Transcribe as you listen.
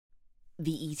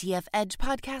The ETF Edge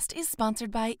podcast is sponsored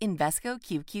by Invesco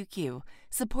QQQ,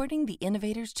 supporting the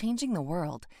innovators changing the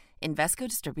world. Invesco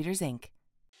Distributors, Inc.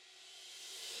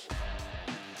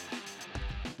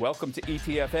 Welcome to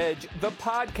ETF Edge, the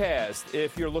podcast.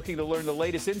 If you're looking to learn the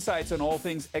latest insights on all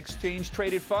things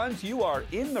exchange-traded funds, you are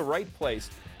in the right place.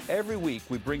 Every week,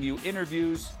 we bring you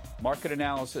interviews, market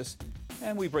analysis,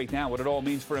 and we break down what it all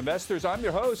means for investors. I'm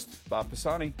your host, Bob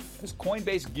Pisani. As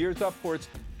Coinbase gears up for its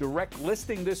direct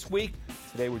listing this week,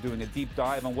 today we're doing a deep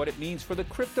dive on what it means for the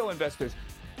crypto investors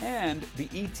and the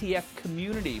ETF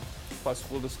community. Plus,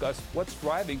 we'll discuss what's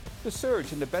driving the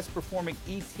surge in the best performing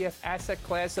ETF asset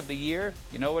class of the year.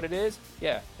 You know what it is?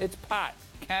 Yeah, it's pot,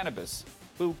 cannabis.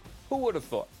 Who would have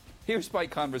thought? Here's my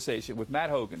conversation with Matt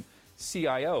Hogan,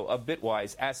 CIO of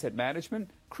Bitwise Asset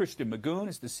Management. Christian Magoon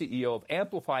is the CEO of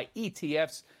Amplify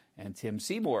ETFs, and Tim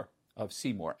Seymour of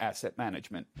Seymour Asset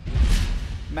Management.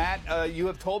 Matt, you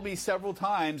have told me several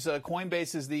times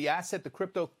Coinbase is the asset the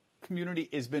crypto community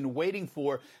has been waiting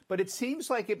for, but it seems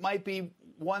like it might be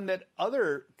one that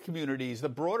other communities, the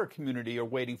broader community, are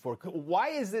waiting for. Why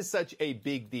is this such a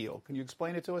big deal? Can you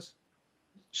explain it to us?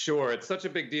 Sure. It's such a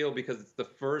big deal because it's the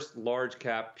first large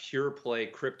cap pure play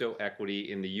crypto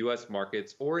equity in the U.S.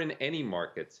 markets or in any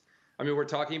markets. I mean, we're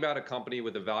talking about a company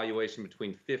with a valuation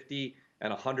between $50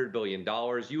 and $100 billion.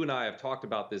 You and I have talked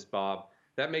about this, Bob.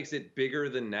 That makes it bigger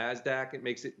than NASDAQ. It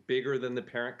makes it bigger than the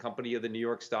parent company of the New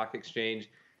York Stock Exchange.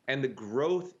 And the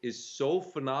growth is so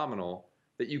phenomenal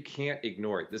that you can't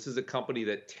ignore it. This is a company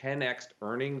that 10x'd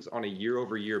earnings on a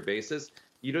year-over-year basis.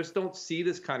 You just don't see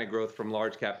this kind of growth from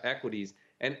large cap equities.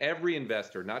 And every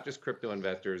investor, not just crypto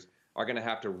investors, are going to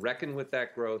have to reckon with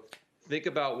that growth, think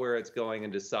about where it's going,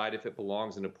 and decide if it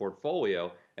belongs in a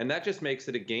portfolio. And that just makes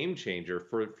it a game changer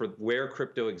for where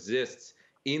crypto exists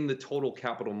in the total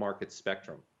capital market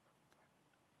spectrum.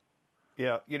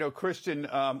 Yeah, you know, Christian,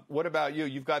 what about you?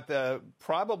 You've got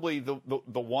probably the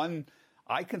one,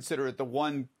 I consider it the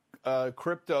one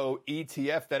crypto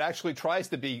ETF that actually tries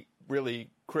to be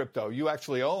really crypto. You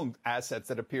actually own assets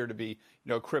that appear to be,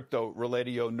 crypto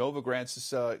related.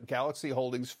 Novagrants' Galaxy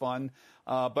Holdings Fund,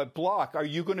 but Block. Are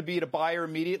you going to be a buyer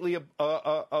immediately of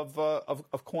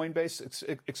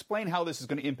Coinbase? Explain how this is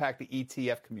going to impact the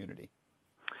ETF community.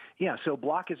 Yeah, so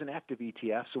Block is an active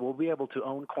ETF, so we'll be able to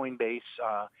own Coinbase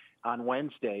on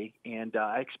Wednesday, and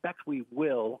I expect we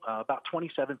will. About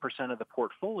 27% of the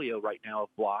portfolio right now of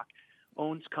Block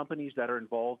owns companies that are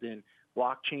involved in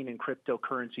blockchain and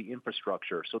cryptocurrency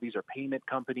infrastructure. So these are payment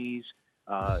companies,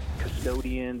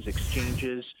 custodians,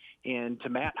 exchanges, and to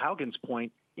Matt Haugen's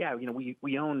point, yeah,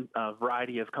 we own a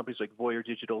variety of companies like Voyager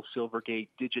Digital, Silvergate,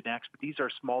 Diginex, but these are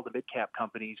small to mid-cap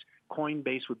companies.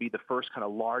 Coinbase would be the first kind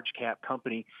of large-cap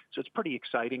company, so it's pretty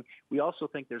exciting. We also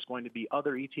think there's going to be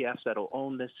other ETFs that will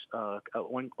own this,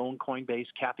 own Coinbase.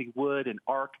 Cathie Wood and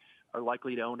ARK are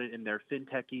likely to own it in their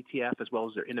FinTech ETF as well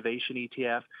as their Innovation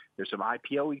ETF. There's some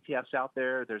IPO ETFs out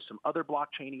there. There's some other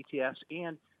blockchain ETFs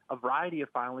and a variety of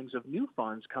filings of new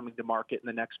funds coming to market in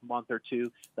the next month or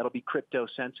two that'll be crypto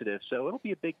sensitive. So it'll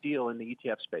be a big deal in the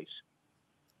ETF space.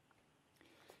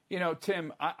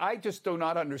 Tim, I just do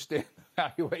not understand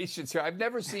the valuations here. I've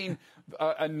never seen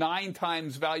a 9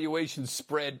 times valuation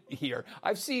spread here.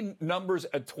 I've seen numbers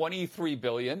at $23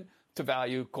 billion to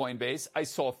value Coinbase. I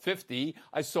saw 50.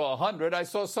 I saw 100. I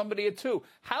saw somebody at 2.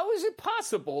 How is it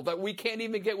possible that we can't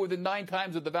even get within 9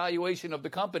 times of the valuation of the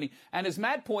company? And as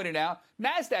Matt pointed out,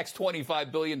 NASDAQ's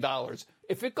 $25 billion.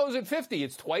 If it goes at 50,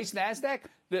 it's twice NASDAQ.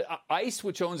 The ICE,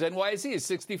 which owns NYSE, is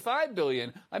 $65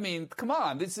 billion. I mean, come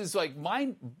on. This is like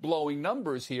mind-blowing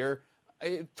numbers here.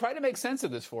 Try to make sense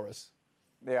of this for us.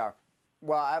 They are.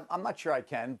 Well, I'm not sure I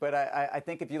can, but I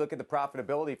think if you look at the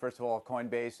profitability, first of all, of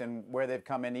Coinbase and where they've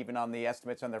come in, even on the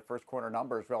estimates on their first quarter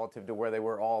numbers relative to where they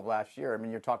were all of last year. I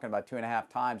mean, you're talking about 2.5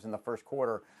 times in the first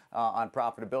quarter on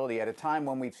profitability at a time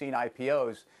when we've seen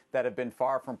IPOs that have been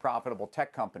far from profitable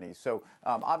tech companies. So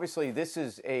obviously, this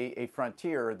is a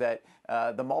frontier that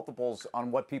the multiples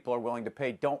on what people are willing to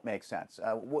pay don't make sense.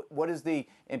 What is the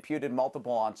imputed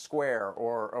multiple on Square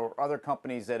or other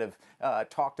companies that have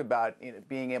talked about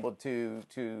being able to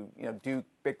do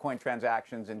Bitcoin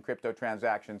transactions and crypto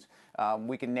transactions?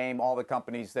 We can name all the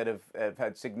companies that have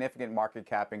had significant market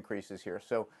cap increases here.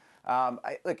 So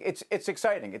look, it's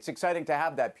exciting. It's exciting to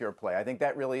have that pure play. I think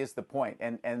that really is the point.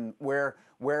 And where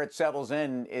it settles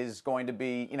in is going to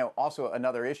be, also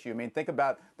another issue. I mean, think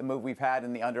about the move we've had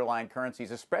in the underlying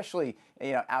currencies, especially,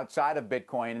 outside of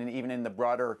Bitcoin and even in the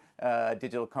broader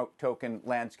digital token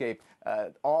landscape,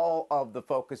 all of the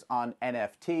focus on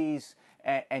NFTs,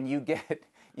 and you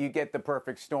get the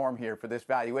perfect storm here for this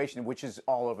valuation, which is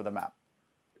all over the map.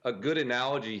 a good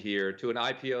analogy here to an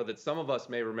IPO that some of us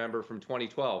may remember from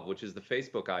 2012, which is the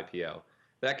Facebook IPO.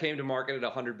 That came to market at a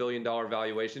 $100 billion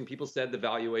valuation. People said the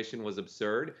valuation was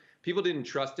absurd. People didn't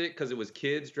trust it because it was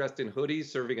kids dressed in hoodies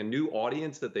serving a new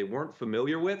audience that they weren't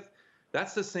familiar with.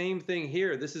 That's the same thing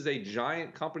here. This is a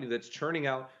giant company that's churning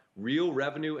out real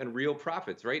revenue and real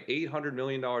profits, right? $800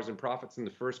 million in profits in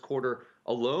the first quarter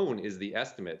alone is the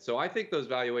estimate. So I think those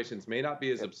valuations may not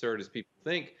be as absurd as people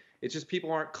think. It's just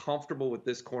people aren't comfortable with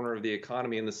this corner of the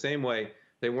economy in the same way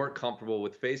they weren't comfortable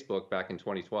with Facebook back in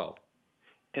 2012.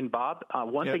 And Bob,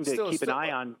 one thing to keep an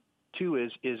eye on too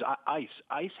is ICE.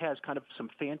 ICE has kind of some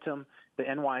phantom. The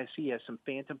NYSE has some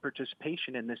phantom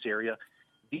participation in this area.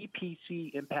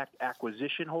 VPC Impact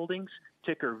Acquisition Holdings,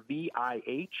 ticker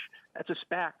VIH. That's a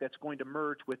SPAC that's going to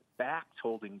merge with BACT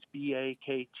Holdings,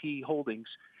 BAKT Holdings,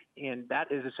 and that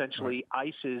is essentially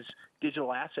ICE's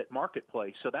digital asset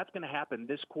marketplace. So that's going to happen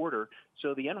this quarter.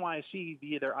 So the NYSE,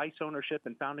 via their ICE ownership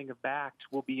and founding of BACT,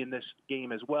 will be in this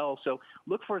game as well. So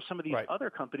look for some of these other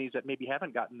companies that maybe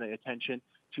haven't gotten the attention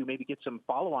to maybe get some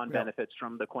follow-on benefits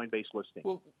from the Coinbase listing.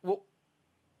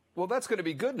 Well, that's going to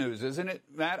be good news, isn't it,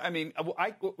 Matt? I mean,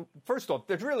 first off,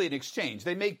 there's really an exchange.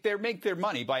 They make their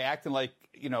money by acting like,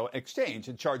 exchange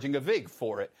and charging a VIG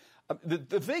for it.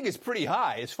 The VIG is pretty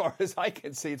high as far as I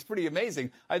can see. It's pretty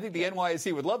amazing. I think the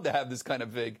NYSE would love to have this kind of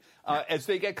VIG. As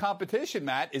they get competition,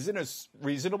 Matt, isn't it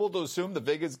reasonable to assume the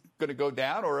VIG is going to go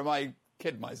down, or am I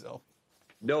kidding myself?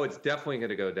 No, it's definitely going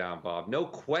to go down, Bob. No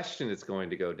question it's going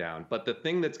to go down. But the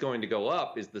thing that's going to go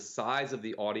up is the size of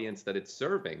the audience that it's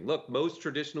serving. Look, most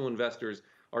traditional investors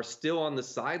are still on the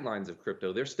sidelines of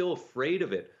crypto. They're still afraid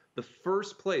of it.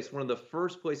 One of the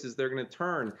first places they're going to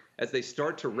turn as they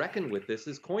start to reckon with this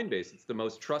is Coinbase. It's the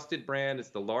most trusted brand. It's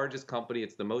the largest company.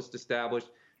 It's the most established.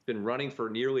 It's been running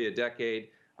for nearly a decade.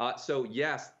 So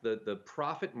yes, the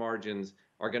profit margins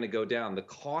are going to go down. The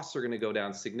costs are going to go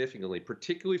down significantly,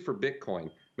 particularly for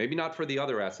Bitcoin. Maybe not for the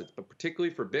other assets, but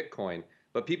particularly for Bitcoin.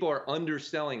 But people are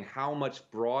underselling how much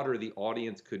broader the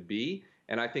audience could be.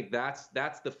 And I think that's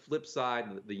the flip side,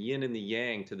 the yin and the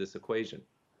yang to this equation.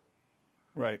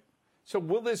 Right. So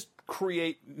will this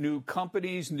create new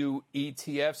companies, new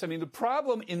ETFs? I mean, the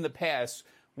problem in the past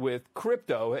with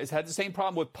crypto has had the same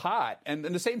problem with pot and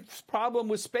the same problem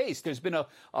with space. There's been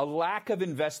a lack of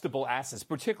investable assets,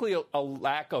 particularly a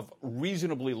lack of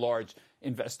reasonably large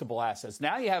investable assets.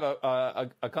 Now you have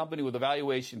a company with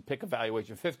pick a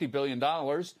valuation, $50 billion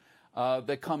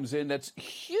that comes in that's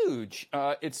huge.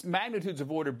 It's magnitudes of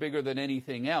order bigger than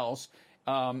anything else.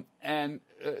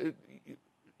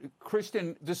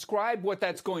 Christian, describe what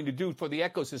that's going to do for the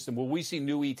ecosystem. Will we see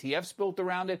new ETFs built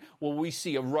around it? Will we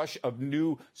see a rush of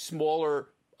new, smaller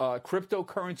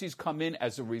cryptocurrencies come in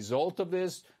as a result of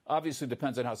this? Obviously, it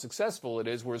depends on how successful it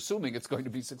is. We're assuming it's going to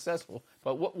be successful.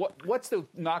 But what's the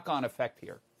knock-on effect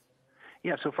here?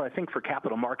 Yeah, so I think for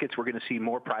capital markets, we're going to see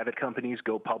more private companies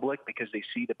go public because they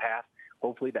see the path,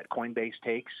 hopefully, that Coinbase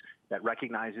takes that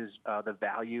recognizes the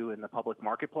value in the public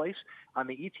marketplace. On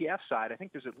the ETF side, I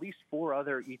think there's at least 4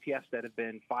 other ETFs that have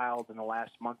been filed in the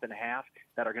last month and a half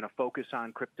that are going to focus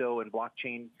on crypto and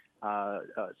blockchain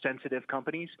sensitive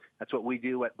companies. That's what we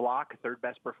do at Block, third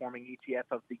best performing ETF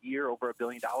of the year, over $1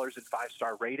 billion and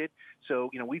 5-star rated.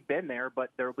 So, we've been there, but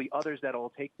there will be others that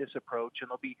will take this approach, and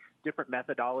there'll be different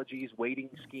methodologies, weighting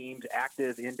schemes,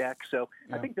 active index. So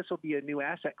I think this will be a new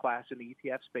asset class in the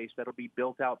ETF space that'll be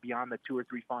built out beyond the 2 or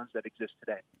 3 funds that exist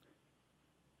today.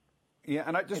 Yeah,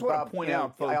 and I just want to point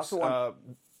out, folks, go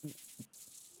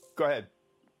ahead.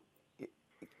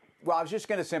 Well, I was just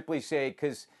going to simply say,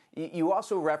 because you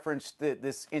also referenced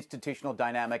this institutional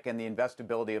dynamic and the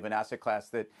investability of an asset class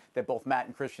that both Matt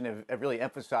and Christian have really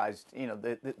emphasized.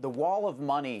 The wall of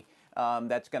money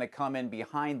that's going to come in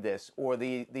behind this, or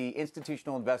the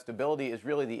institutional investability, is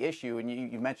really the issue. And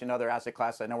you mentioned other asset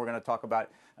classes. I know we're going to talk about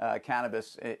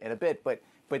cannabis in a bit, but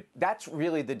that's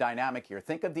really the dynamic here.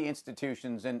 Think of the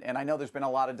institutions, and I know there's been a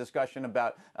lot of discussion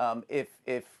about if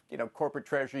corporate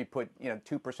treasury put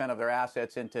 2% of their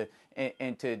assets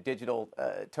into digital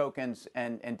tokens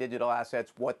and digital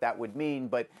assets, what that would mean.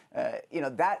 But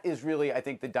that is really, I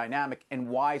think, the dynamic and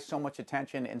why so much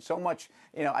attention and so much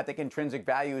I think intrinsic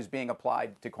value is being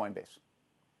applied to Coinbase.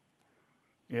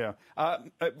 Yeah.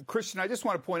 Christian, I just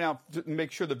want to point out, to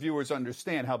make sure the viewers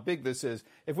understand how big this is.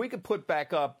 If we could put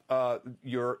back up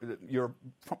your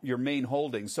main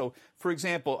holdings. So, for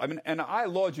example, and I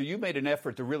laud you. You made an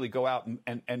effort to really go out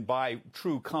and buy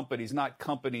true companies, not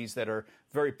companies that are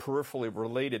very peripherally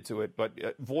related to it, but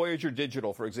Voyager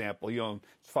Digital, for example, you own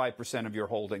 5% of your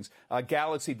holdings.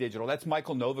 Galaxy Digital, that's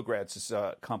Michael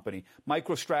Novogratz' company.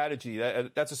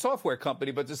 MicroStrategy, that's a software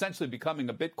company, but it's essentially becoming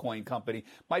a Bitcoin company.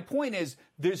 My point is,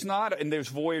 there's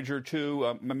Voyager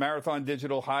too, Marathon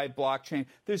Digital, Hive Blockchain.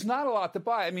 There's not a lot to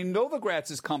buy. I mean,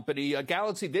 Novogratz's company,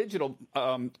 Galaxy Digital,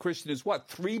 Christian, is what,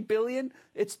 $3 billion?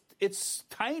 It's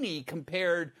tiny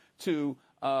compared to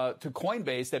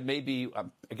Coinbase, that may be,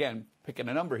 again, picking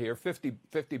a number here,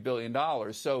 $50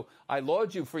 billion. So I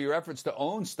laud you for your efforts to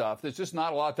own stuff. There's just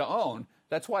not a lot to own.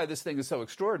 That's why this thing is so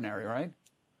extraordinary, right?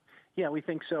 Yeah, we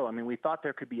think so. I mean, we thought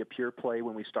there could be a pure play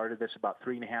when we started this about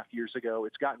 3.5 years ago.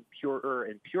 It's gotten purer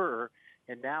and purer.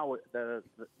 And now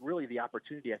really the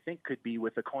opportunity, I think, could be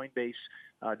with the Coinbase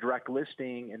direct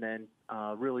listing and then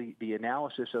really the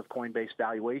analysis of Coinbase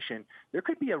valuation. There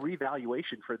could be a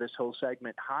revaluation for this whole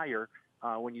segment higher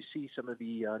when you see some of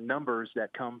the numbers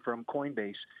that come from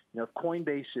Coinbase. You know, if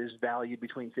Coinbase is valued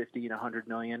between 50 and 100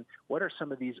 million, what are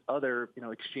some of these other,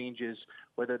 exchanges,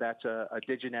 whether that's a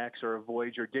Diginex or a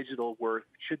Voyager Digital worth?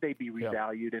 Should they be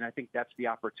revalued? And I think that's the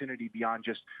opportunity beyond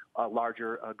just a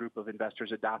larger group of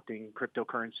investors adopting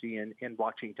cryptocurrency and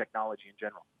blockchain technology in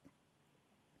general.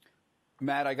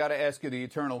 Matt, I got to ask you the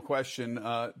eternal question.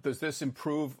 Does this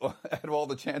improve at all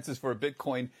the chances for a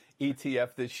Bitcoin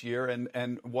ETF this year?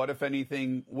 And what, if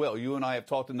anything, will? You and I have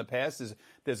talked in the past.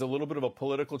 There's a little bit of a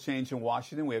political change in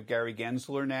Washington. We have Gary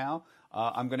Gensler now.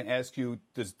 I'm going to ask you,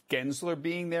 does Gensler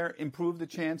being there improve the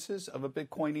chances of a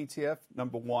Bitcoin ETF,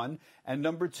 number one? And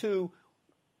number two,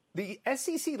 the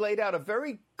SEC laid out a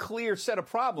very clear set of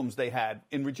problems they had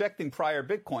in rejecting prior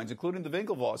Bitcoins, including the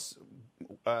Winklevoss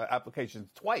applications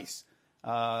twice.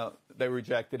 They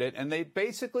rejected it, and they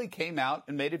basically came out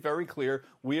and made it very clear,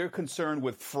 we are concerned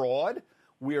with fraud,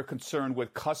 we are concerned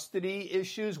with custody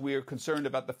issues, we are concerned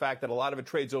about the fact that a lot of it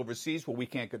trades overseas where we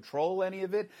can't control any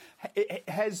of it.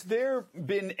 Has there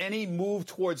been any move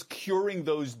towards curing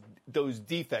those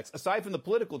defects? Aside from the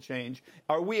political change,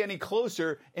 are we any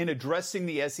closer in addressing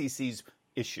the SEC's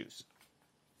issues?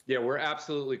 Yeah, we're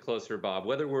absolutely closer, Bob.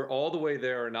 Whether we're all the way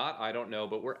there or not, I don't know,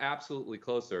 but we're absolutely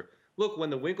closer. Look, when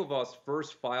the Winklevoss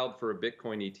first filed for a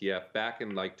Bitcoin ETF back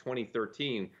in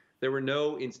 2013, there were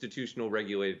no institutional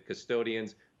regulated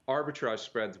custodians. Arbitrage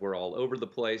spreads were all over the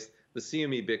place. The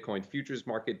CME Bitcoin futures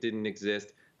market didn't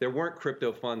exist. There weren't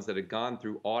crypto funds that had gone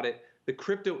through audit. The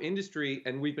crypto industry,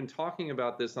 and we've been talking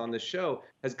about this on the show,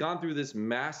 has gone through this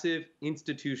massive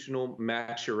institutional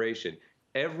maturation.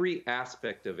 Every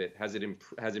aspect of it has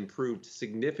improved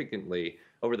significantly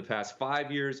over the past 5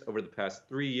 years, over the past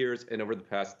 3 years, and over the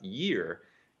past year.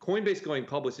 Coinbase going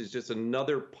public is just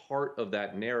another part of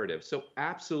that narrative. So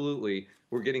absolutely,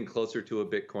 we're getting closer to a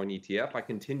Bitcoin ETF. I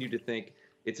continue to think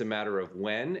it's a matter of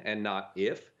when and not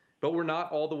if, but we're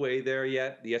not all the way there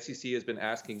yet. The SEC has been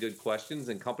asking good questions,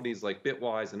 and companies like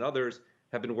Bitwise and others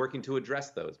have been working to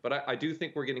address those. But I do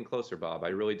think we're getting closer, Bob. I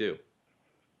really do.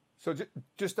 So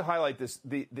just to highlight this,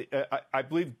 I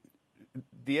believe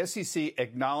the SEC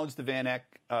acknowledged the Van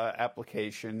Eck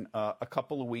application a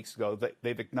couple of weeks ago.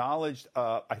 They've acknowledged,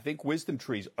 I think, Wisdom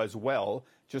Tree as well,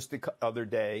 just the other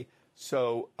day.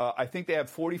 So I think they have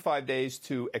 45 days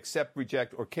to accept,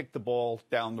 reject, or kick the ball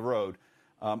down the road.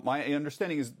 My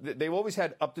understanding is that they've always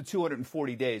had up to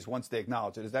 240 days once they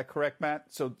acknowledge it. Is that correct, Matt?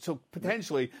 So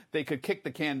potentially they could kick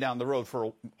the can down the road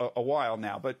for a while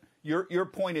now. But your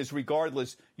point is,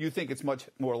 regardless, you think it's much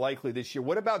more likely this year.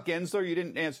 What about Gensler? You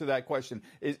didn't answer that question.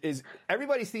 Is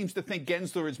everybody seems to think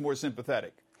Gensler is more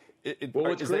sympathetic? Are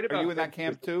you in that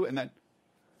camp too? And then,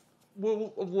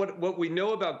 well, what we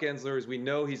know about Gensler is we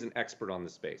know he's an expert on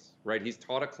the space, right? He's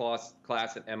taught a class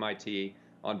at MIT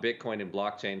on Bitcoin and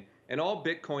blockchain. And all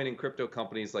Bitcoin and crypto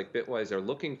companies like Bitwise are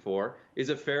looking for is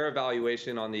a fair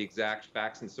evaluation on the exact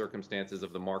facts and circumstances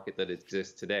of the market that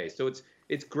exists today. So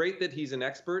it's great that he's an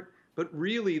expert, but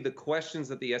really the questions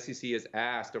that the SEC has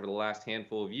asked over the last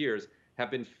handful of years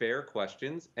have been fair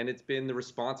questions, and it's been the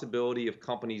responsibility of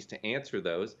companies to answer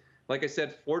those. Like I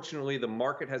said, fortunately, the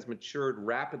market has matured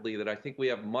rapidly that I think we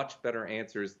have much better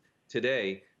answers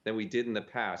today than we did in the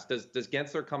past. Does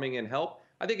Gensler coming in help?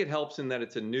 I think it helps in that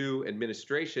it's a new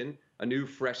administration, a new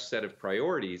fresh set of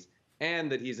priorities,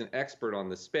 and that he's an expert on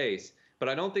the space. But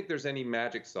I don't think there's any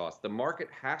magic sauce. The market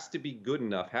has to be good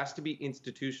enough, has to be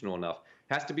institutional enough,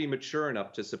 has to be mature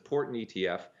enough to support an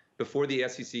ETF before the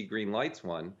SEC green lights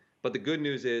one. But the good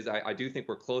news is I do think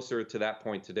we're closer to that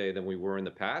point today than we were in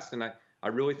the past, and I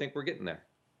really think we're getting there.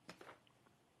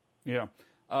 Yeah.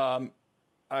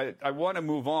 I want to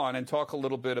move on and talk a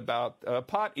little bit about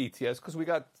pot ETFs because we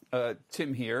got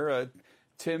Tim here.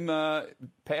 Tim,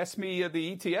 pass me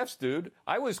the ETFs, dude.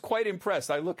 I was quite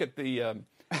impressed. I look at the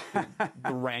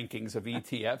rankings of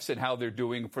ETFs and how they're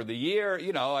doing for the year.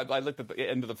 You know, I looked at the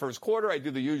end of the first quarter. I do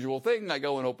the usual thing. I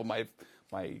go and open my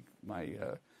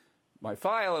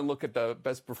file and look at the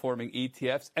best performing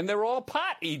ETFs, and they're all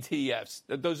pot ETFs.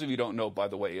 Those of you who don't know, by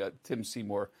the way, Tim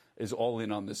Seymour is all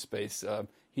in on this space.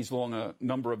 He's long a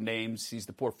number of names. He's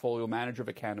the portfolio manager of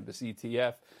a cannabis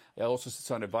ETF. He also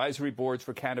sits on advisory boards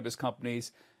for cannabis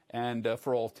companies. And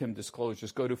for all Tim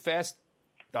disclosures, go to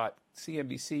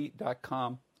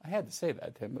fast.cnbc.com. I had to say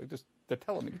that, Tim. They're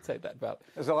telling me to say that about.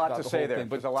 There's a lot to say there.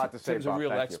 There's a lot to say. Tim's a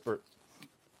real expert.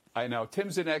 I know.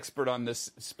 Tim's an expert on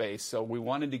this space, so we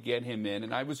wanted to get him in.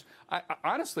 And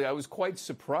honestly, I was quite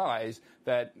surprised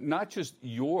that not just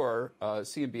your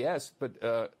CMBS, but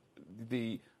a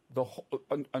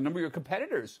number of your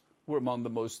competitors were among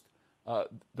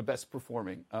the best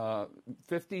performing,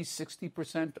 50,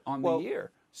 60% on the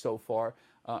year so far.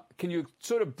 Can you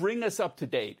sort of bring us up to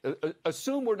date?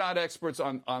 Assume we're not experts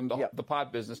on the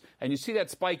pot business, and you see that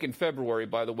spike in February,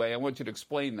 by the way. I want you to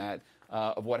explain that,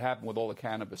 of what happened with all the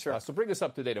cannabis. Sure. So bring us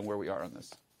up to date on where we are on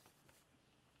this.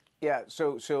 Yeah,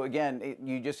 so again,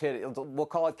 you just hit it. We'll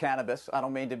call it cannabis. I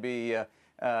don't mean to be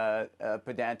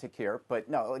pedantic here, but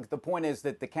no, the point is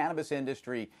that the cannabis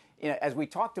industry, as we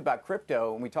talked about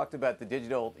crypto and we talked about the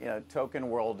digital token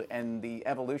world and the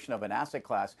evolution of an asset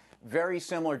class, very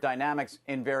similar dynamics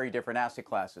in very different asset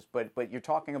classes. But you're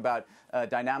talking about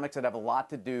dynamics that have a lot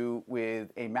to do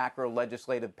with a macro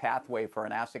legislative pathway for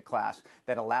an asset class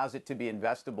that allows it to be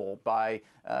investable by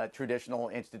traditional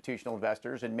institutional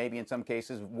investors and maybe in some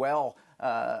cases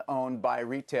owned by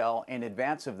retail in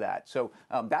advance of that. So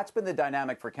that's been the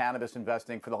dynamic for cannabis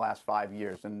investing for the last 5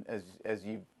 years. And as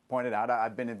you pointed out,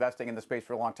 I've been investing in the space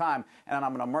for a long time, and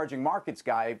I'm an emerging markets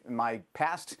guy in my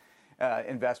past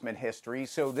investment history.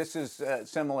 So this is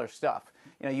similar stuff.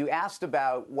 You asked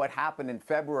about what happened in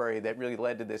February that really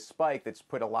led to this spike that's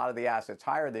put a lot of the assets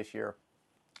higher this year.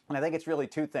 And I think it's really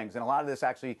two things. And a lot of this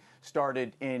actually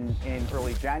started in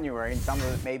early January, and some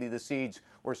of it, maybe the seeds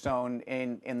were sown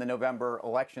in the November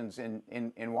elections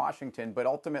in Washington. But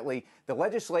ultimately, the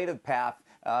legislative path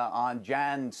on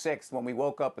Jan 6th, when we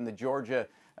woke up in the Georgia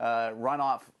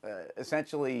runoff,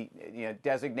 essentially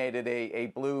designated a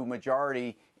blue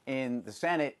majority in the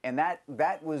Senate, and that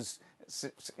was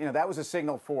a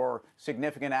signal for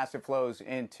significant asset flows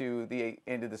into the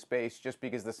space, just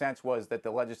because the sense was that the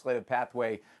legislative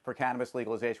pathway for cannabis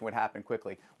legalization would happen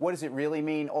quickly. What does it really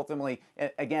mean? Ultimately,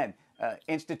 again,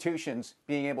 institutions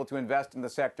being able to invest in the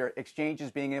sector,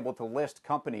 exchanges being able to list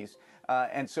companies,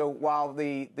 and so while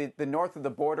the north of the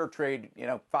border trade,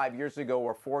 5 years ago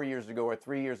or 4 years ago or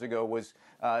 3 years ago was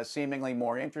seemingly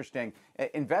more interesting,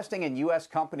 investing in U.S.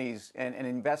 companies and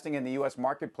investing in the U.S.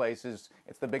 marketplace it's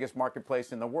the biggest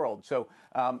marketplace in the world. So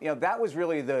that was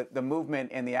really the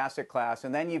movement in the asset class,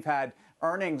 and then you've had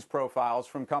earnings profiles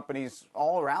from companies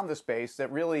all around the space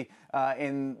that really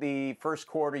in the first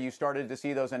quarter you started to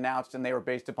see those announced, and they were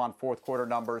based upon fourth quarter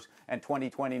numbers and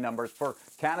 2020 numbers for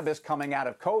cannabis coming out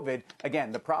of COVID.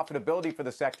 Again, the profitability for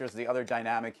the sector is the other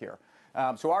dynamic here.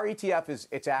 So our ETF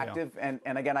it's active, and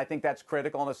again, I think that's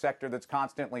critical in a sector that's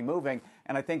constantly moving.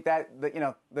 And I think that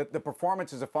the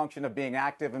performance is a function of being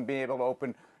active and being able to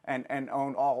open and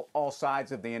own all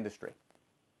sides of the industry.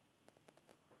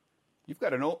 You've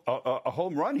got a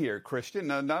home run here, Christian.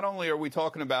 Not only are we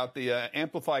talking about the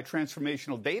Amplify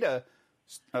Transformational Data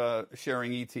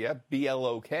Sharing ETF,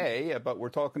 BLOK, but we're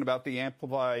talking about the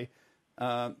Amplify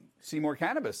Seymour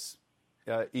Cannabis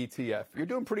ETF. You're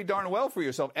doing pretty darn well for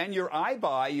yourself. And your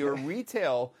iBuy, your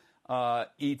retail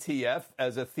ETF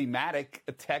as a thematic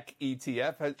tech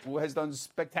ETF, has done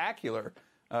spectacular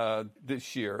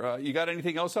this year. You got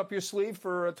anything else up your sleeve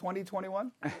for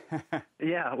 2021?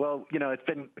 Yeah, well, it's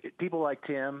been people like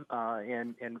Tim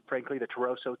and frankly the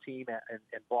Taroso team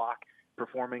and Block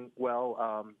performing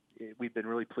well. We've been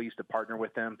really pleased to partner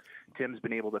with them. Tim's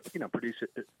been able to produce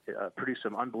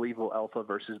some unbelievable alpha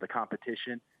versus the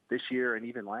competition this year and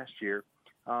even last year.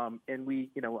 And we,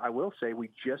 I will say we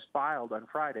just filed on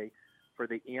Friday for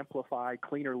the Amplify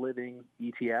Cleaner Living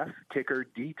ETF, ticker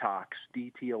DTOX,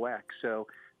 DTOX. So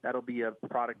that'll be a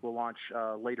product we'll launch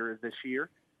later this year.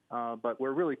 But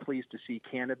we're really pleased to see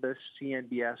Cannabis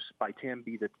CNBS by Tim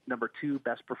be the number 2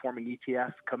 best performing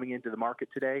ETF coming into the market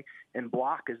today, and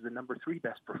Block is the number 3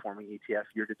 best performing ETF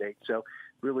year to date. So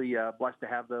really blessed to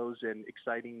have those and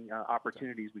exciting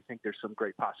opportunities. We think there's some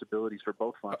great possibilities for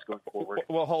both funds going forward.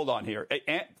 Well, hold on here.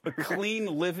 Clean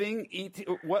Living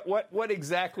what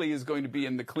exactly is going to be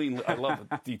in the clean? I love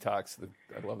the detox.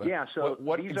 I love that. Yeah. So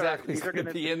what exactly is going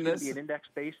to be in this? These are going to be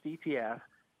an index-based ETF.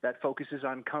 that focuses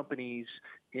on companies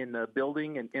in the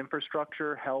building and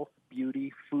infrastructure, health,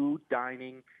 beauty, food,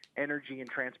 dining, energy, and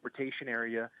transportation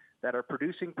area that are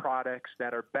producing products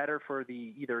that are better for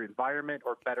the either environment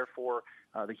or better for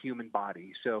the human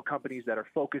body. So companies that are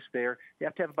focused there, they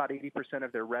have to have about 80%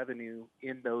 of their revenue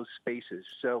in those spaces.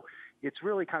 So it's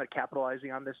really kind of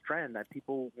capitalizing on this trend that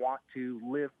people want to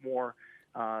live more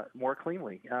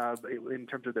cleanly in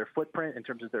terms of their footprint, in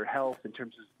terms of their health, in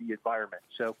terms of the environment.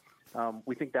 So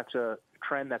we think that's a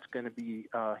trend that's going to be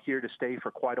here to stay for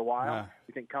quite a while. Yeah.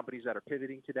 We think companies that are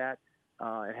pivoting to that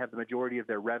and have the majority of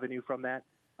their revenue from that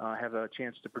have a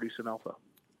chance to produce some alpha.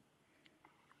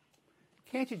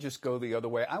 Can't you just go the other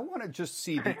way? I want to just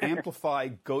see the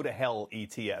amplified go to hell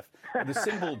ETF. The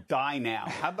symbol die now.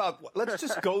 How about let's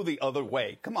just go the other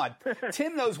way? Come on.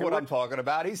 Tim knows what I'm talking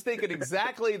about. He's thinking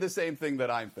exactly the same thing that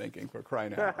I'm thinking, for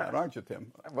crying out loud, aren't you,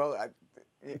 Tim? Well,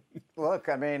 look,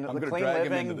 I mean, the clean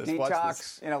living,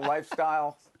 detox,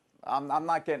 lifestyle. I'm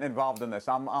not getting involved in this.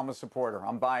 I'm a supporter.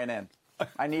 I'm buying in.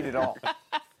 I need it all.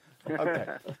 Okay.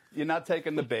 You're not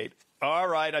taking the bait. All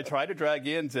right. I tried to drag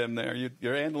you in, Tim, there.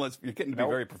 You're handling, you're getting to be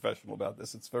very professional about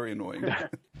this. It's very annoying.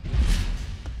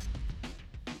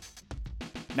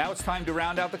 Now it's time to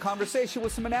round out the conversation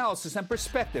with some analysis and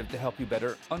perspective to help you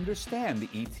better understand the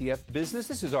ETF business.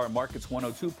 This is our Markets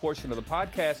 102 portion of the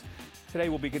podcast. Today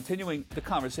we'll be continuing the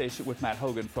conversation with Matt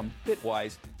Hogan from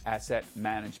Bitwise Asset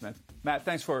Management. Matt,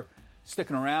 thanks for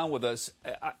sticking around with us.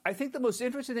 I think the most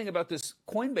interesting thing about this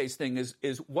Coinbase thing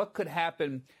is what could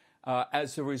happen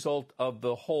as a result of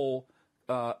the whole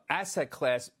asset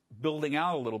class building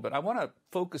out a little bit. I want to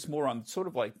focus more on sort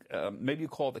of like maybe you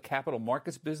call it the capital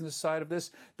markets business side of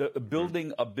this, the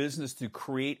building a business to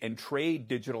create and trade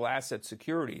digital asset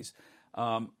securities.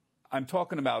 I'm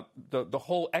talking about the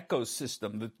whole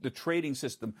ecosystem, the trading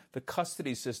system, the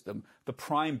custody system, the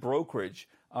prime brokerage.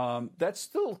 That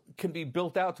still can be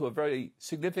built out to a very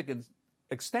significant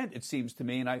extent, it seems to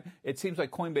me. And it seems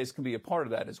like Coinbase can be a part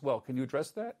of that as well. Can you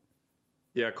address that?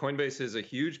 Yeah, Coinbase is a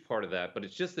huge part of that, but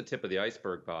it's just the tip of the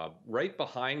iceberg, Bob. Right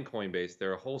behind Coinbase,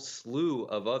 there are a whole slew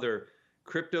of other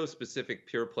crypto-specific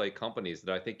pure play companies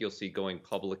that I think you'll see going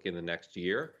public in the next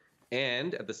year.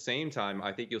 And at the same time,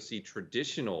 I think you'll see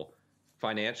traditional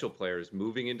financial players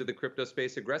moving into the crypto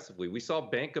space aggressively. We saw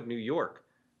Bank of New York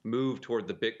move toward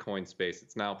the Bitcoin space.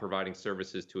 It's now providing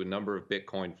services to a number of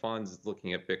Bitcoin funds. It's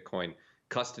looking at Bitcoin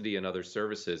custody and other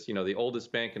services. The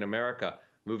oldest bank in America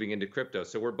moving into crypto.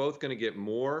 So we're both going to get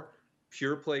more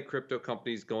pure play crypto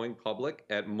companies going public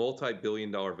at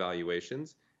multi-billion-dollar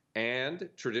valuations and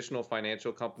traditional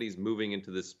financial companies moving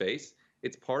into this space.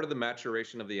 It's part of the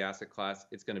maturation of the asset class.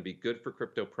 It's going to be good for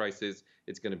crypto prices.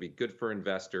 It's going to be good for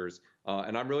investors.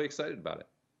 And I'm really excited about it.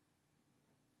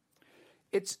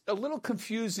 It's a little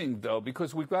confusing, though,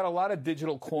 because we've got a lot of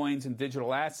digital coins and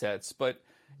digital assets, but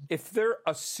if they're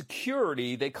a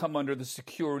security, they come under the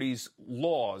securities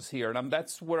laws here. And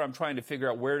that's where I'm trying to figure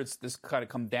out where does this kind of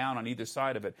come down on either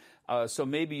side of it. So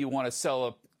maybe you want to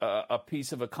sell a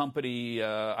piece of a company,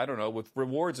 I don't know, with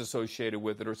rewards associated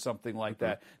with it or something like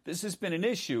that. This has been an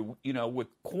issue, with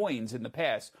coins in the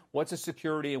past. What's a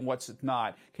security and what's it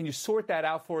not? Can you sort that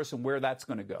out for us and where that's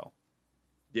going to go?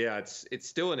 Yeah, it's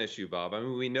still an issue, Bob. I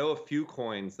mean, we know a few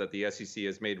coins that the SEC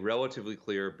has made relatively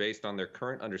clear based on their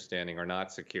current understanding are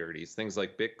not securities, things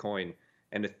like Bitcoin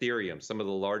and Ethereum, some of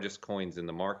the largest coins in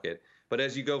the market. But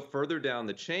as you go further down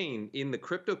the chain in the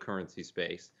cryptocurrency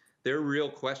space, there are real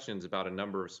questions about a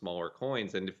number of smaller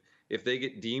coins. And if they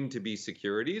get deemed to be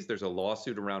securities, there's a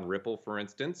lawsuit around Ripple, for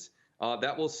instance,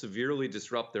 that will severely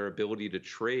disrupt their ability to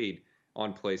trade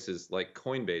on places like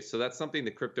Coinbase. So that's something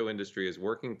the crypto industry is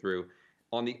working through.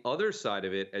 On the other side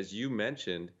of it, as you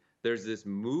mentioned, there's this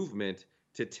movement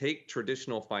to take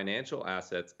traditional financial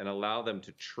assets and allow them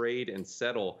to trade and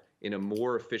settle in a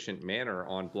more efficient manner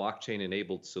on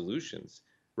blockchain-enabled solutions,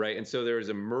 right? And so there is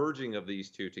a merging of these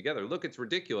two together. Look, it's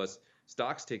ridiculous.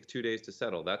 Stocks take 2 days to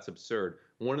settle. That's absurd.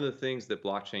 One of the things that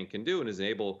blockchain can do is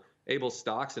enable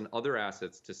stocks and other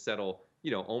assets to settle,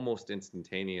 almost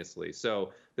instantaneously.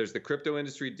 So there's the crypto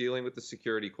industry dealing with the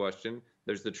security question.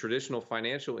 There's the traditional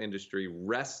financial industry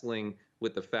wrestling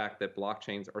with the fact that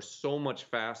blockchains are so much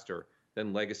faster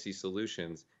than legacy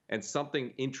solutions. And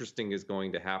something interesting is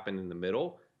going to happen in the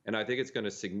middle. And I think it's going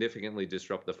to significantly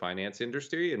disrupt the finance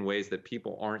industry in ways that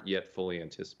people aren't yet fully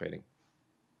anticipating.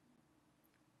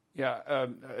 Yeah,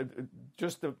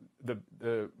 just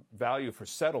the value for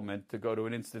settlement to go to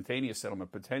an instantaneous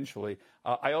settlement potentially.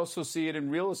 I also see it in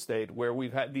real estate where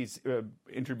we've had these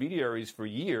intermediaries for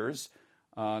years,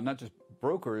 not just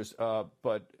brokers,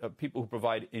 but people who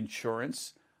provide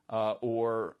insurance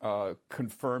or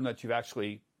confirm that you've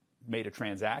actually made a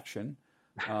transaction.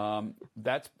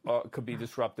 That could be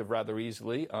disruptive rather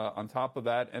easily. On top of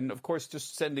that, and of course,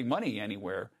 just sending money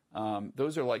anywhere.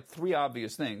 Those are like three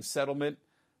obvious things: settlement,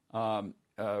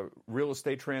 real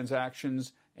estate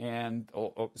transactions, and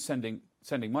sending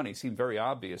money seem very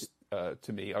obvious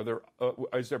to me.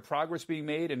 Is there progress being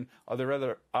made, and are there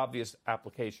other obvious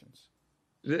applications?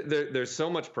 There's so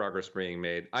much progress being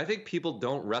made. I think people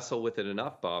don't wrestle with it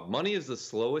enough, Bob. Money is the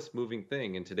slowest moving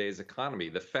thing in today's economy.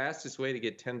 The fastest way to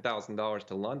get $10,000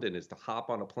 to London is to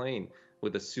hop on a plane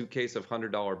with a suitcase of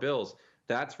 $100 bills.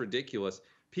 That's ridiculous.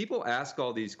 People ask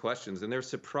all these questions and they're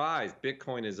surprised.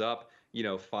 Bitcoin is up,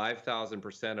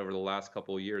 5,000% over the last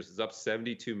couple of years. It's up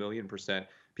 72 million%.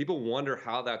 People wonder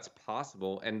how that's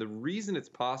possible. And the reason it's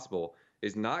possible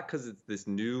is not because it's this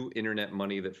new internet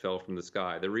money that fell from the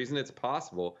sky. The reason it's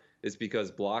possible is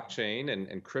because blockchain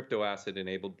and crypto asset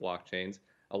enabled blockchains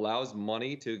allows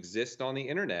money to exist on the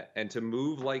internet and to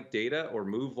move like data or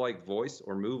move like voice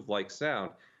or move like sound.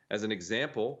 As an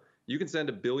example, you can send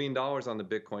 $1 billion on the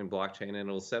Bitcoin blockchain and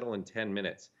it'll settle in 10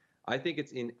 minutes. I think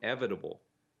it's inevitable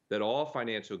that all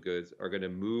financial goods are going to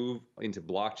move into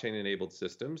blockchain enabled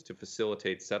systems to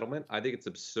facilitate settlement. I think it's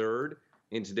absurd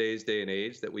in today's day and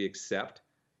age that we accept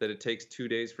that it takes 2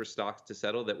 days for stocks to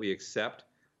settle, that we accept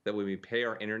that when we pay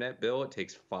our internet bill, it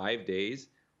takes 5 days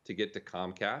to get to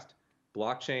Comcast.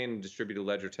 Blockchain and distributed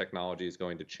ledger technology is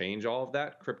going to change all of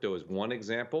that. Crypto is one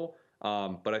example,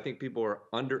 but I think people are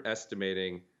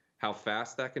underestimating how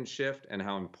fast that can shift and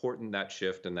how important that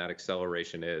shift and that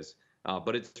acceleration is.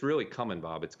 But it's really coming,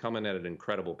 Bob. It's coming at an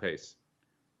incredible pace.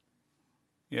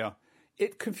 Yeah.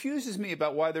 It confuses me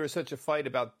about why there is such a fight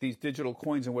about these digital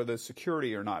coins and whether it's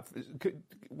security or not.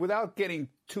 Without getting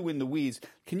too in the weeds,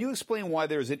 can you explain why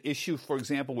there's an issue, for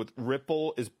example, with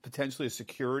Ripple is potentially a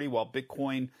security while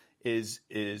Bitcoin is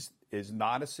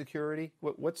not a security?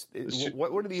 What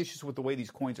are the issues with the way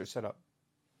these coins are set up?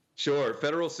 Sure.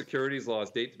 Federal securities laws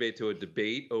date to a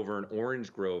debate over an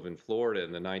orange grove in Florida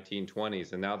in the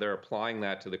 1920s, and now they're applying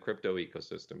that to the crypto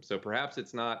ecosystem. So perhaps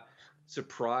it's not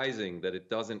surprising that it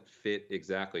doesn't fit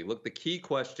exactly. Look, the key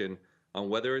question on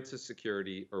whether it's a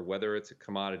security or whether it's a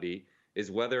commodity is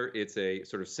whether it's a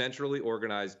sort of centrally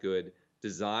organized good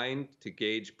designed to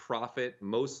gauge profit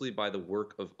mostly by the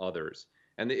work of others.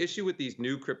 And the issue with these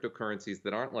new cryptocurrencies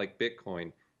that aren't like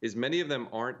Bitcoin is many of them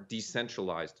aren't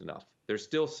decentralized enough. There's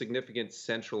still significant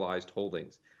centralized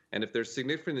holdings. And if there's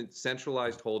significant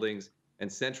centralized holdings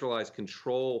and centralized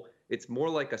control, it's more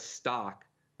like a stock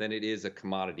than it is a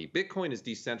commodity. Bitcoin is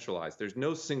decentralized. There's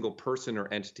no single person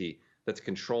or entity that's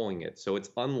controlling it. So it's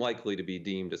unlikely to be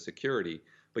deemed a security.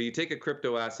 But you take a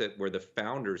crypto asset where the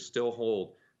founders still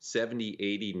hold 70,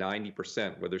 80,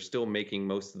 90%, where they're still making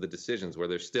most of the decisions, where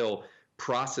they're still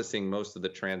processing most of the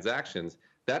transactions,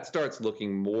 that starts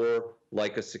looking more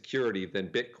like a security than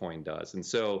Bitcoin does. And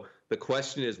so the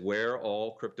question is where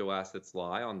all crypto assets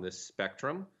lie on this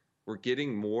spectrum. We're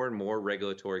getting more and more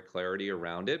regulatory clarity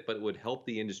around it, but it would help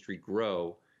the industry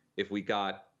grow if we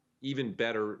got even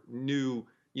better new,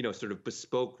 sort of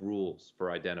bespoke rules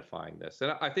for identifying this.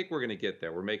 And I think we're going to get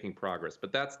there. We're making progress,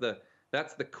 but that's the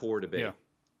core debate. Yeah.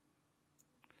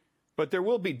 But there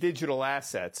will be digital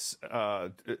assets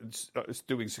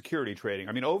doing security trading.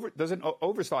 I mean,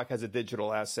 Overstock has a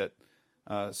digital asset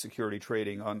security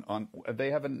trading on. They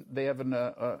have an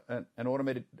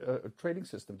automated trading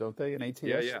system, don't they? An ATS.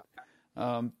 Yeah.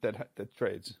 That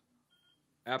trades.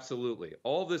 Absolutely.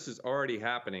 All this is already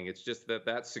happening. It's just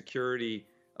that security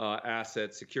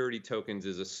asset, security tokens,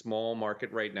 is a small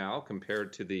market right now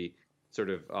compared to the sort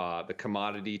of the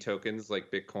commodity tokens like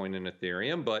Bitcoin and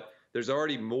Ethereum. But there's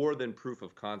already more than proof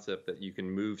of concept that you can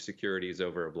move securities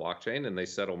over a blockchain, and they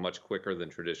settle much quicker than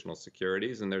traditional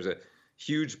securities. And there's a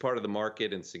huge part of the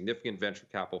market and significant venture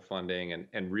capital funding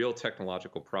and real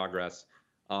technological progress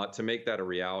to make that a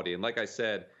reality. And like I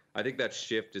said, I think that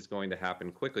shift is going to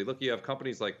happen quickly. Look, you have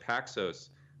companies like Paxos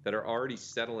that are already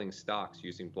settling stocks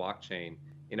using blockchain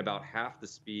in about half the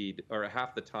speed or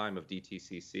half the time of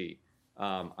DTCC.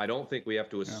 I don't think we have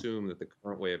to assume that the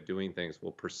current way of doing things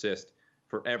will persist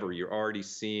forever. You're already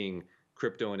seeing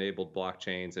crypto-enabled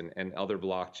blockchains and other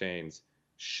blockchains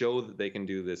show that they can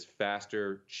do this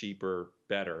faster, cheaper,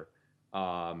 better.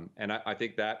 And I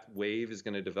think that wave is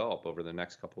going to develop over the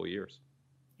next couple of years.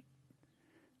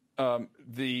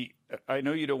 I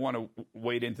know you don't want to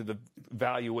wade into the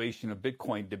valuation of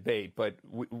Bitcoin debate, but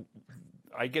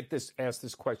I get asked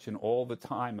this question all the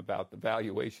time about the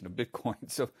valuation of Bitcoin.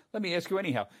 So let me ask you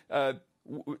anyhow.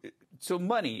 So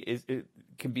money it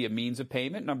can be a means of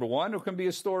payment, number one, or can be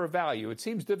a store of value. It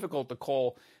seems difficult to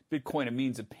call Bitcoin a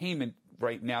means of payment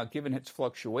right now, given its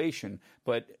fluctuation.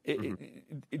 But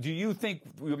do you think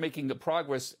we're making the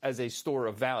progress as a store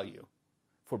of value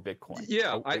for Bitcoin?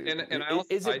 Yeah,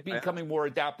 is it becoming more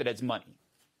adopted as money?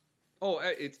 Oh,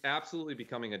 it's absolutely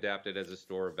becoming adapted as a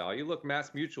store of value. Look,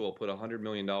 MassMutual put $100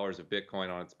 million of Bitcoin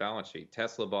on its balance sheet.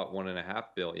 Tesla bought $1.5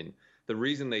 billion. The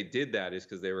reason they did that is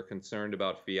because they were concerned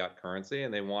about fiat currency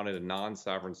and they wanted a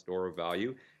non-sovereign store of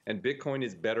value. And Bitcoin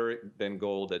is better than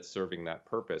gold at serving that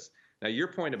purpose. Now, your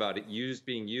point about it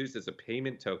being used as a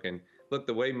payment token, look,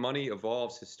 the way money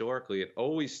evolves historically, it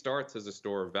always starts as a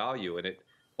store of value, and it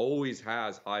always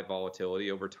has high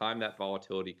volatility. Over time, that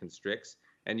volatility constricts,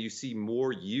 and you see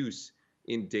more use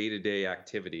in day-to-day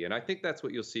activity. And I think that's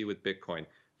what you'll see with Bitcoin.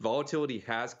 Volatility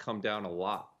has come down a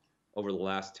lot over the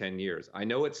last 10 years. I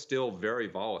know it's still very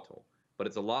volatile, but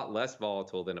it's a lot less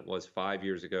volatile than it was 5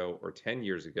 years ago or 10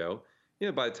 years ago.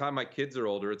 By the time my kids are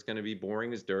older, it's going to be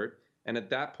boring as dirt. And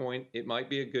at that point, it might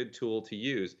be a good tool to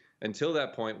use. Until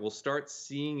that point, we'll start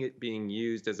seeing it being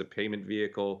used as a payment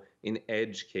vehicle in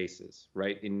edge cases,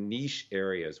 right? In niche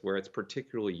areas where it's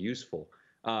particularly useful.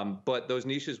 But those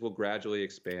niches will gradually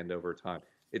expand over time.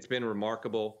 It's been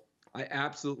remarkable. I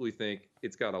absolutely think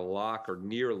it's got a lock or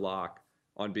near lock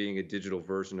on being a digital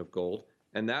version of gold.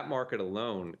 And that market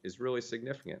alone is really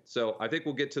significant. So I think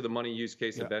we'll get to the money use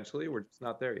case eventually. We're just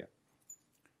not there yet.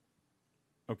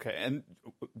 Okay. And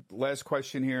last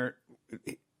question here.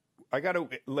 I got to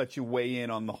let you weigh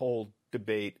in on the whole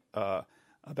debate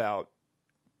about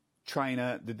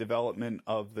China, the development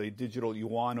of the digital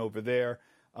yuan over there.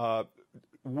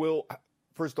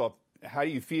 First off, how do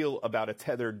you feel about a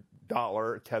tethered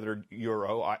dollar, tethered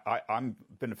euro? I'm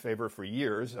been in favor for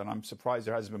years, and I'm surprised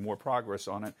there hasn't been more progress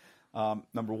on it.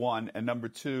 Number one, and number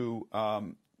two,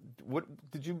 what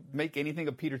did you make anything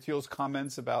of Peter Thiel's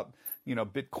comments about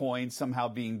Bitcoin somehow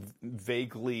being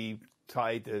vaguely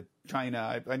tied to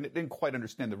China? I didn't quite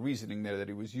understand the reasoning there that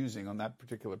he was using on that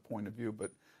particular point of view,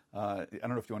 but I don't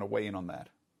know if you want to weigh in on that.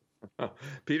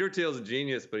 Peter Thiel's a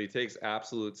genius, but he takes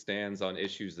absolute stands on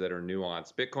issues that are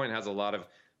nuanced. Bitcoin has a lot of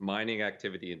mining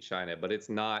activity in China, but it's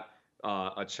not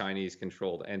a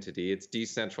Chinese-controlled entity. It's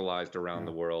decentralized around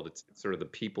the world. It's sort of the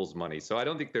people's money. So I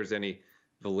don't think there's any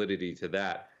validity to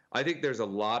that. I think there's a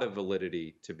lot of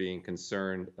validity to being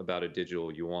concerned about a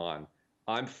digital yuan.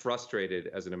 I'm frustrated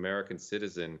as an American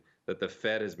citizen that the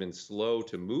Fed has been slow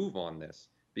to move on this,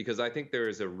 because I think there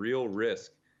is a real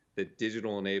risk that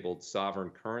digital-enabled sovereign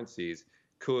currencies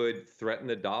could threaten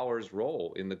the dollar's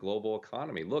role in the global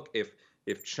economy. Look,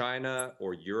 if China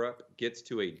or Europe gets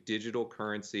to a digital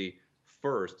currency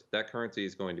first, that currency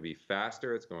is going to be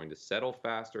faster, it's going to settle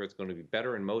faster, it's going to be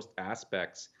better in most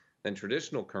aspects than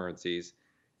traditional currencies.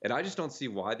 And I just don't see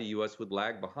why the U.S. would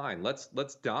lag behind. Let's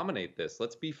dominate this.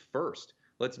 Let's be first.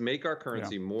 Let's make our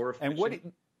currency more efficient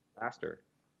and faster.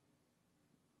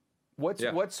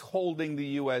 What's holding the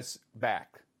U.S.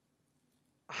 back?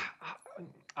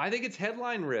 I think it's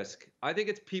headline risk. I think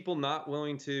it's people not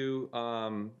willing to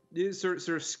sort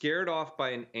of scared off by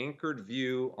an anchored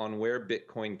view on where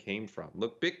Bitcoin came from.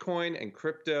 Look, Bitcoin and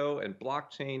crypto and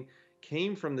blockchain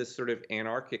came from this sort of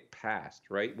anarchic past,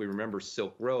 right? We remember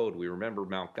Silk Road, we remember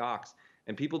Mt. Gox,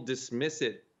 and people dismiss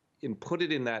it and put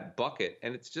it in that bucket.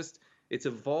 And it's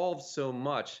evolved so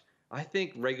much. I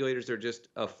think regulators are just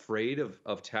afraid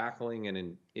of tackling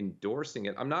and endorsing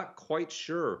it. I'm not quite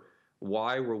sure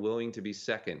why we're willing to be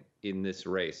second in this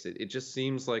race. It just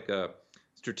seems like a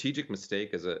strategic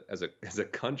mistake as a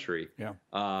country. Yeah.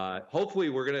 Hopefully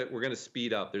we're gonna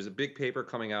speed up. There's a big paper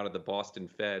coming out of the Boston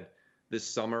Fed this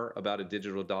summer about a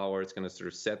digital dollar. It's going to sort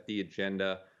of set the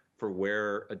agenda for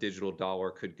where a digital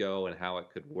dollar could go and how it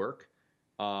could work.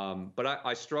 But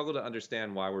I struggle to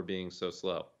understand why we're being so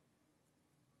slow.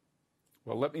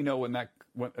 Well, let me know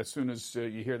as soon as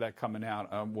you hear that coming out.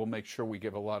 We'll make sure we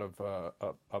give a lot of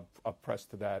press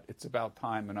to that. It's about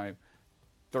time, and I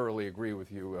thoroughly agree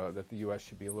with you that the U.S.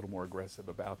 should be a little more aggressive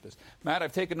about this. Matt,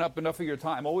 I've taken up enough of your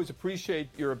time. Always appreciate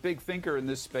you're a big thinker in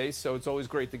this space, so it's always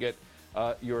great to get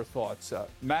your thoughts.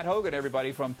 Matt Hogan,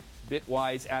 everybody, from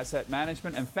Bitwise Asset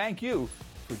Management, and thank you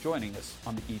for joining us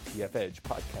on the ETF Edge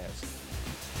podcast.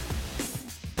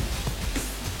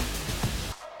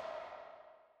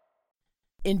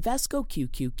 Invesco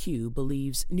QQQ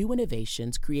believes new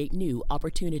innovations create new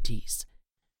opportunities.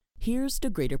 Here's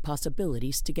to greater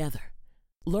possibilities together.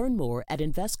 Learn more at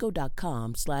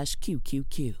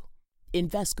Invesco.com/QQQ.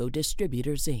 Invesco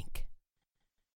Distributors, Inc.